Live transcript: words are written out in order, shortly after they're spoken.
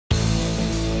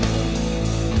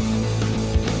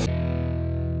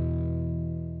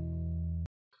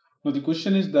Now the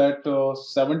question is that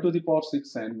 7 to the power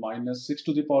 6n minus 6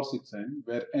 to the power 6n,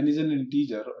 where n is an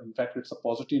integer, in fact it's a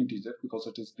positive integer because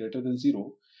it is greater than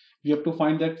 0, we have to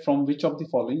find that from which of the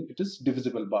following it is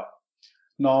divisible by.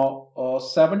 Now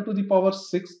 7 to the power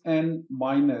 6n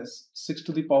minus 6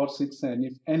 to the power 6n,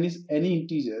 if n is any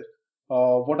integer,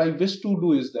 what I wish to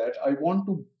do is that I want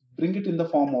to bring it in the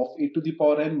form of a to the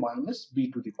power n minus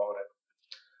b to the power n.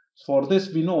 For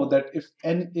this we know that if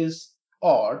n is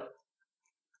odd,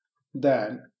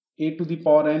 then a to the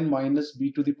power n minus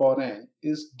b to the power n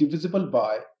is divisible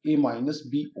by a minus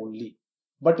b only.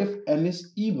 But if n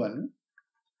is even,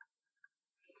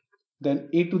 then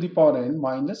a to the power n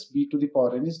minus b to the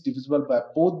power n is divisible by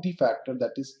both the factor,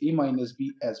 that is a minus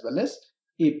b as well as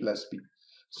a plus b.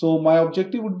 So my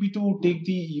objective would be to take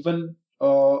the even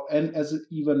n as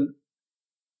even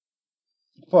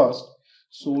first.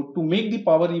 So to make the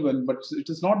power even, but it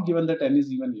is not given that n is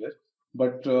even here,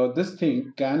 but this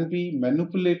thing can be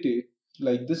manipulated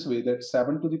like this way, that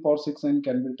 7 to the power 6n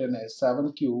can be written as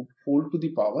 7 cube whole to the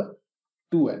power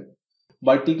 2n.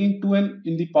 By taking 2n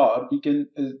in the power, we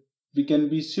can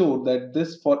be sure that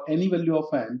this, for any value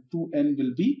of n, 2n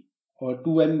will be, or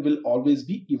 2n will always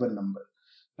be even number.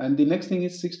 And the next thing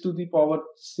is 6 to the power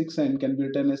 6n can be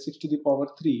written as 6 to the power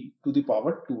 3 to the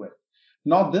power 2n.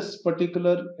 Now this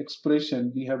particular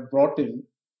expression we have brought in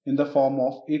the form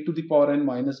of a to the power n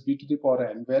minus b to the power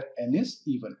n, where n is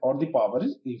even or the power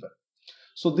is even.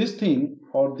 So this thing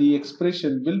or the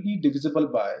expression will be divisible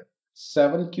by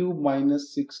 7 cube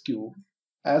minus 6 cube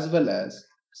as well as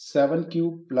 7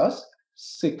 cube plus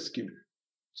 6 cube.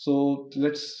 So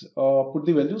let's put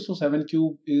the value. So 7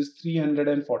 cube is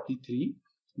 343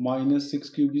 minus 6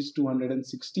 cube is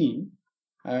 216,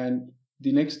 and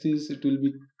the next is it will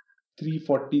be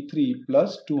 343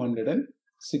 plus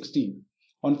 216.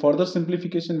 On further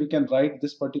simplification, we can write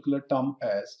this particular term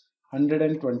as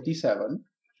 127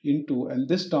 into, and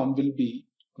this term will be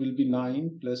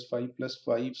 9 plus 5 plus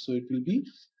 5, so it will be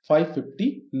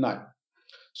 559.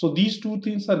 So these two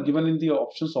things are given in the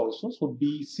options also. So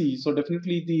B, C. So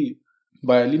definitely the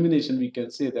by elimination we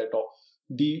can say that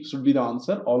D should be the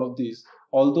answer. All of these,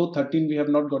 although 13 we have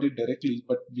not got it directly,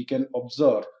 but we can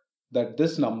observe that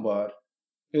this number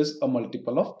is a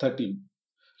multiple of 13.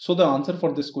 So the answer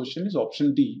for this question is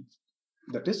option D,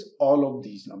 that is all of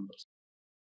these numbers.